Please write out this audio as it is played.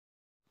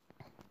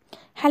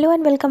Hello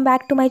and welcome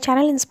back to my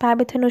channel Inspire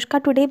with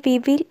Anushka. Today we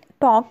will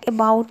talk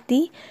about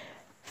the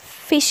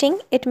fishing.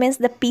 It means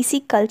the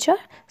pisciculture.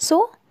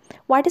 So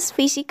what is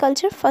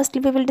pisciculture? Firstly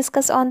we will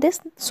discuss on this.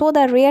 So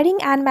the rearing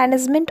and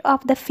management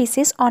of the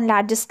fishes on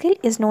large scale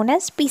is known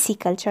as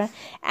pisciculture,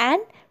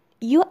 and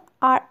you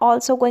are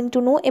also going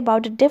to know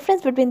about the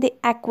difference between the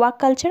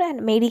aquaculture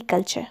and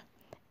mariculture.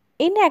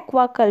 In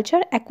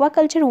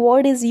aquaculture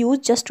word is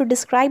used just to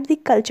describe the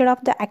culture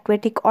of the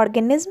aquatic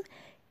organism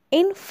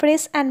in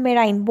fresh and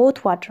marine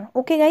both water.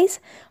 Okay guys,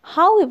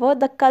 however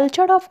the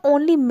culture of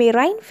only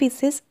marine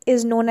fishes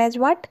is known as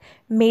what?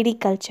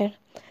 Mariculture.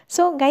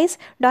 So guys,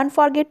 don't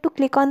forget to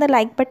click on the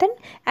like button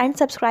and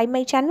subscribe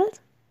my channel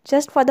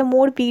just for the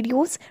more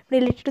videos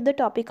related to the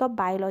topic of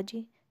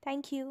biology.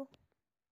 Thank you.